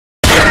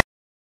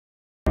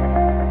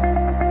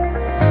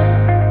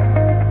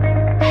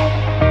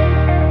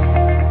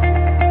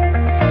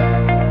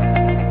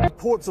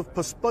reports of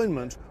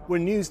postponement were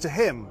news to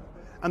him,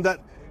 and that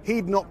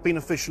he'd not been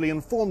officially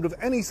informed of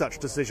any such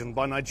decision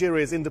by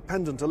Nigeria's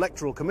Independent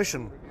Electoral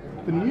Commission.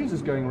 The news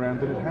is going around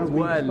that it has been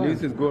postponed. Well,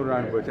 news is going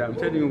around, but I'm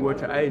telling you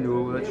what I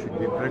know that should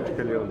be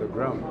practically on the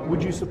ground.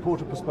 Would you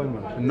support a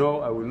postponement?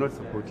 No, I will not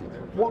support it.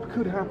 What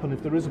could happen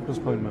if there is a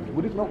postponement?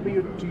 Would it not be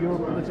to your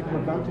political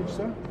advantage,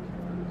 sir?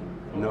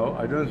 No,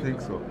 I don't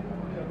think so.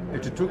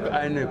 It took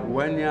INEC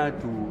 1 year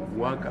to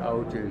work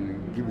out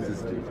and give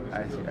this date.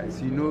 I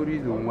see no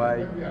reason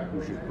why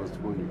we should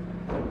postpone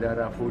it.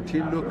 There are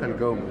 14 local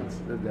governments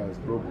that there is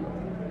problem.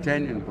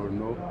 10 in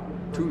Borno,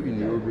 2 in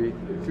Yobe,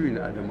 2 in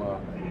Adamawa,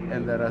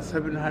 and there are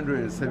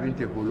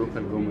 770 for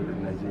local government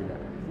in Nigeria.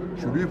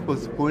 Should we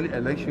postpone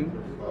election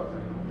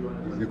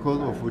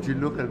because of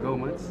 14 local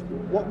governments?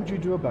 What would you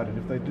do about it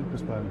if they did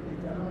postpone?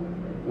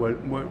 Well,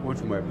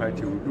 what my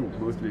party will do,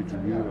 mostly it will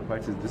be my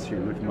party's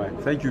decision, not mine.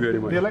 Thank you very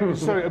much.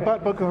 Sorry,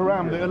 about Boko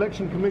Haram, the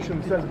election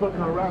commission says Boko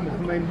Haram is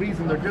the main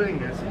reason they're doing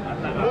this.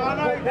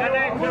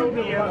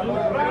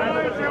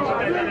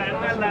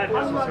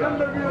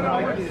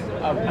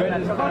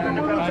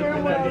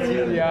 Afghanistan,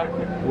 Syria,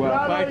 we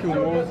are fighting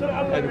wars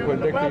and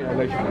conducting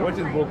elections. What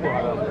is Boko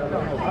Haram?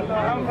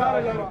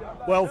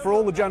 Well, for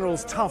all the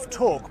general's tough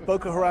talk,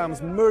 Boko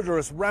Haram's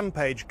murderous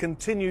rampage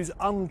continues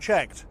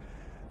unchecked.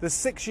 The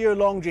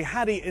 6-year-long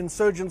jihadi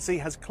insurgency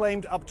has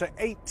claimed up to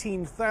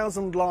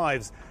 18,000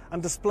 lives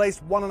and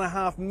displaced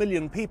 1.5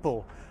 million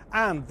people.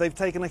 And they've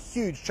taken a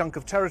huge chunk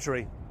of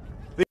territory.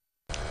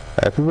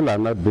 People have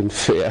not been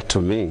fair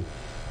to me.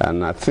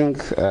 And I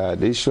think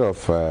the issue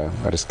of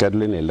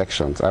rescheduling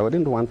elections, I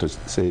wouldn't want to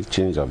say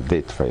change of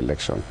date for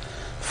election.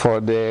 For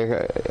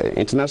the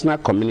international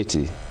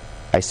community,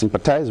 I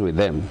sympathize with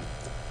them.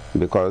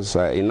 Because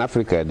in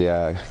Africa there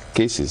are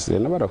cases, a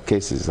number of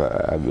cases.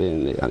 I've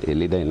been a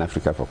leader in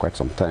Africa for quite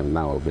some time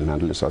now. I've been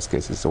handling such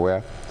cases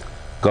where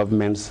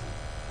governments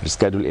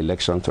reschedule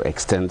elections to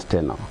extend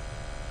tenure.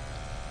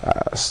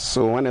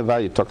 So whenever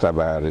you talk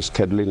about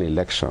rescheduling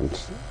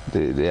elections,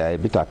 they are a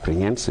bit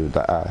apprehensive.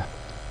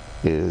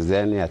 Is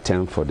there any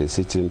attempt for the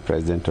sitting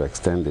president to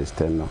extend his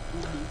tenure?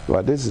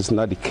 But this is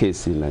not the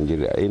case in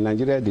Nigeria. In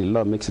Nigeria, the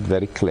law makes it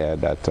very clear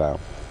that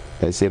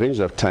there's a range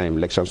of time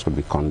elections could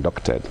be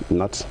conducted,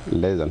 not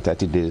less than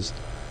 30 days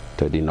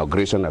to the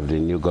inauguration of the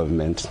new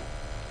government,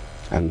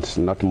 and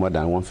not more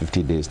than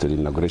 150 days to the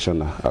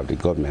inauguration of the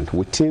government.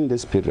 Within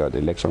this period, the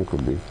election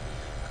could be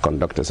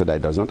conducted so that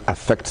it does not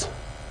affect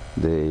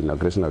the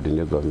inauguration of the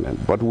new government.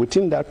 But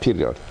within that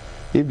period,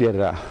 if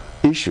there are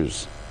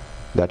issues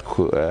that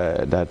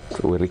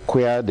will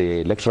require the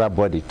electoral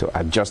body to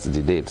adjust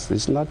the dates,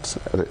 it's not,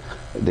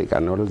 they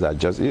can always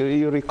adjust.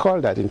 You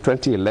recall that in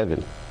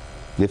 2011,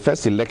 the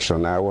first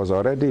election, I was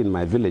already in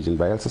my village in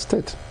Bayelsa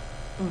State.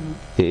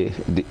 The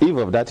eve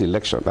of that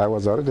election, I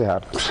was already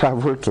had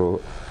traveled to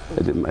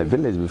my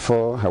village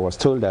before I was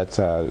told that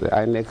the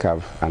INEC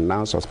have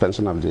announced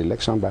suspension of the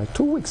election by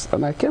 2 weeks,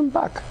 and I came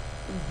back.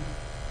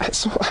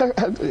 So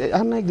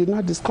INEC did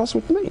not discuss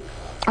with me.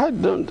 I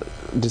don't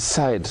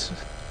decide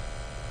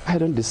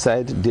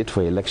date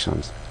for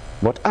elections,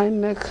 but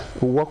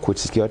INEC work with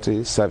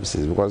security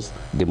services because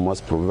they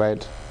must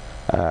provide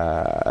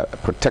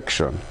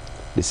protection.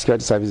 The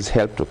security services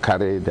help to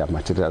carry their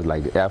materials,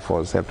 like the Air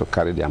Force help to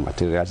carry their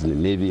materials, the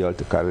Navy help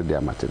to carry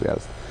their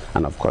materials,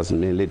 and of course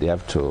mainly they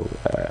have to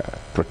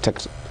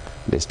protect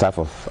the staff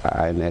of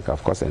INEC,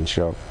 of course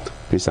ensure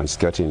peace and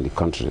security in the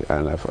country.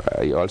 And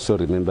you also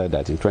remember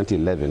that in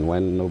 2011,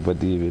 when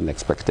nobody even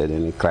expected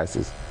any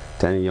crisis,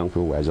 10 young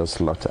people were just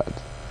slaughtered.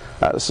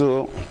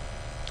 So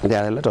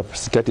there are a lot of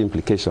security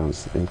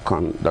implications in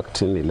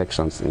conducting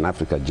elections in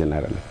Africa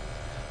generally.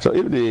 So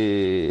if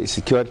the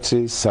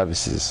security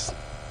services,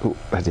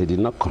 they did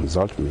not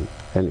consult me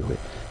anyway,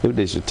 if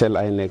they should tell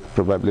INEC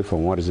probably for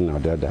one reason or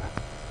the other,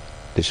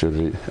 they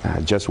should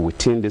just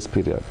within this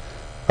period.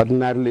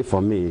 Ordinarily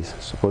for me, it's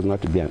supposed not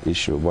to be an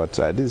issue, but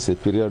this is a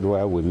period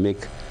where we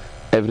make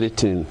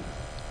everything,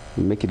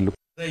 make it look.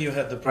 There you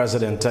had the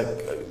president,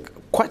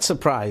 quite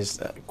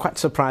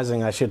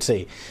surprising I should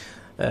say,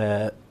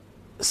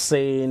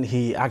 saying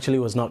he actually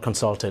was not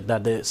consulted,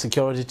 that the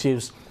security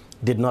chiefs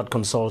did not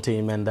consult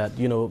him, and that,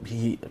 you know,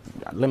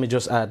 let me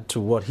just add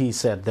to what he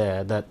said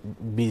there, that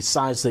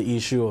besides the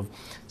issue of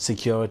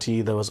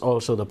security, there was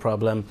also the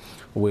problem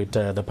with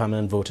the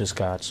permanent voters'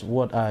 cards.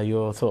 What are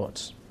your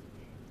thoughts?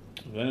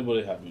 If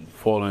anybody had been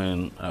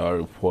following our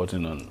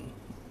reporting on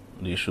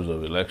the issues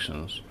of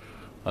elections,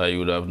 you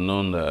would have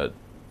known that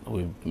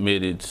we've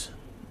made it,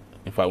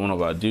 in fact, one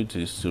of our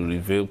duties to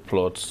reveal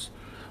plots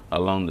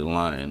along the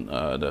line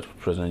that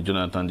President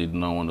Jonathan did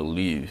not want to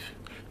leave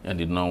and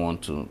did not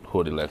want to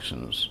hold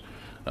elections.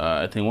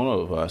 I think one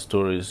of our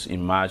stories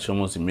emerged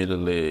almost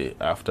immediately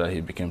after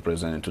he became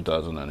president in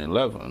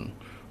 2011,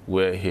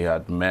 where he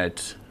had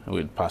met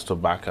with Pastor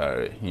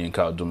Bakari,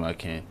 Yinka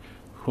Odumakin,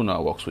 who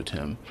now works with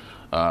him,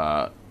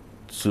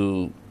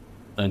 to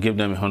give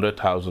them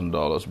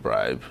 $100,000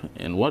 bribe.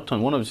 And one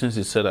of the things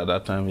he said at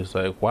that time is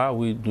like, why are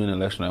we doing an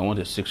election? I want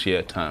a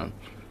 6-year term.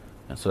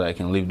 And so I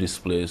can leave this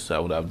place. I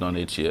would have done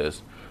 8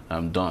 years.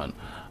 I'm done.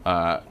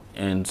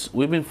 And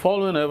we've been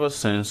following ever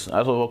since.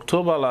 As of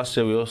October last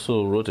year, we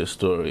also wrote a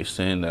story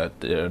saying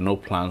that there are no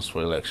plans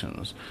for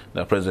elections,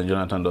 that President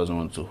Jonathan doesn't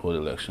want to hold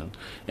elections.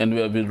 And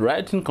we have been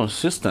writing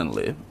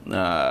consistently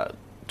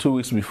 2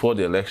 weeks before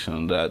the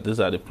election that these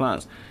are the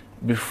plans.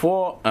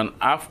 Before and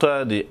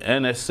after the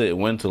NSA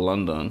went to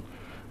London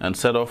and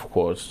set off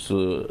court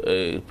to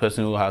a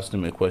person who asked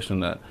him a question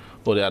that,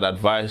 well, they had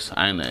advised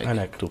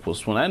INEC to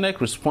postpone. INEC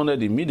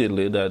responded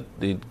immediately that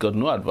they got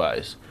no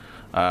advice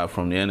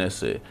from the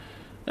NSA.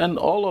 And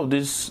all of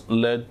this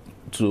led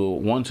to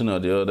one thing or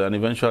the other, and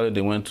eventually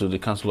they went to the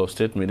Council of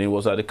State meeting. It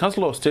was at the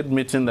Council of State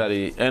meeting that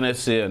the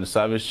NSA and the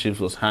service chiefs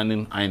was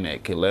handing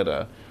INEC a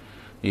letter,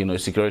 a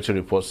security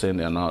report saying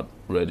they are not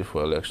ready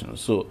for elections.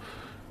 So,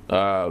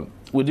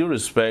 with due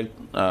respect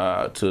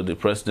to the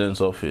president's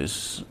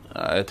office,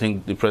 I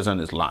think the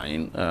president is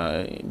lying,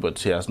 but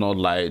he has not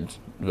lied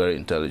very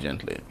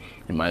intelligently,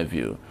 in my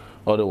view.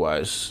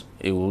 Otherwise,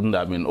 it wouldn't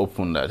have been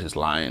open that he's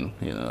lying.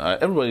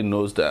 Everybody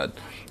knows that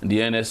the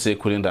NSA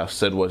couldn't have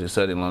said what he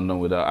said in London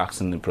without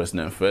asking the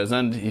president first.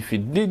 And if he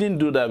didn't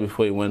do that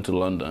before he went to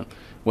London,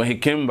 when he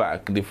came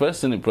back, the first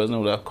thing the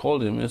president would have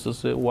called him is to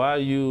say, where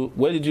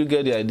did you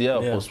get the idea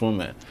of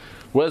postponement?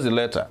 Where's the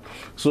letter?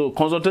 So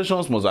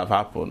consultations must have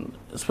happened,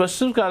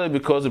 specifically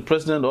because the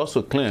president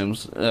also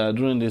claims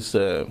during this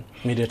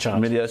media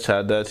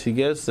chat that he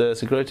gets a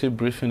security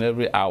briefing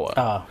every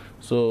hour.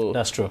 So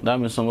that's true. That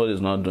means somebody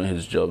is not doing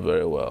his job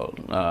very well.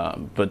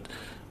 But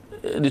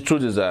the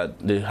truth is that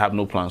they have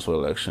no plans for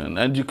election.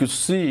 And you could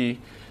see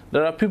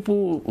there are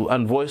people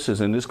and voices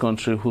in this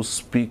country who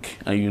speak,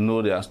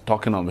 and they are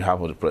talking on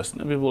behalf of the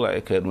president. People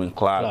like Edwin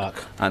Clark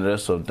and the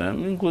rest of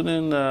them,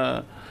 including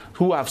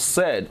who have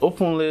said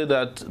openly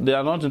that they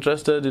are not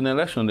interested in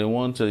election. They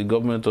want a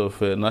government of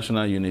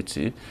national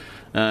unity,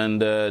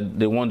 and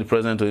they want the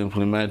president to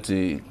implement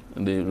the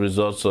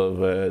results of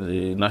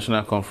the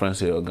national conference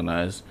he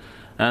organized.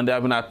 And they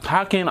have been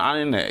attacking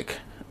INEC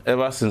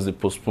ever since the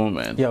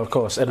postponement. Yeah, of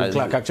course. Edwin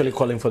Clark actually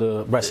calling for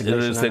the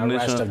resignation and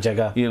arrest of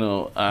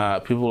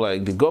Jega. People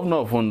like the governor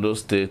of Ondo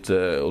State,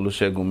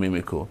 Olusegun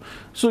Mimiko.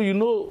 So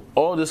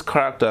all these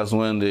characters,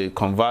 when they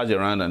converge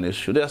around an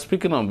issue, they are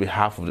speaking on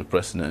behalf of the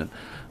president,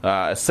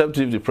 except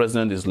if the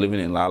president is living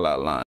in La La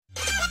Land.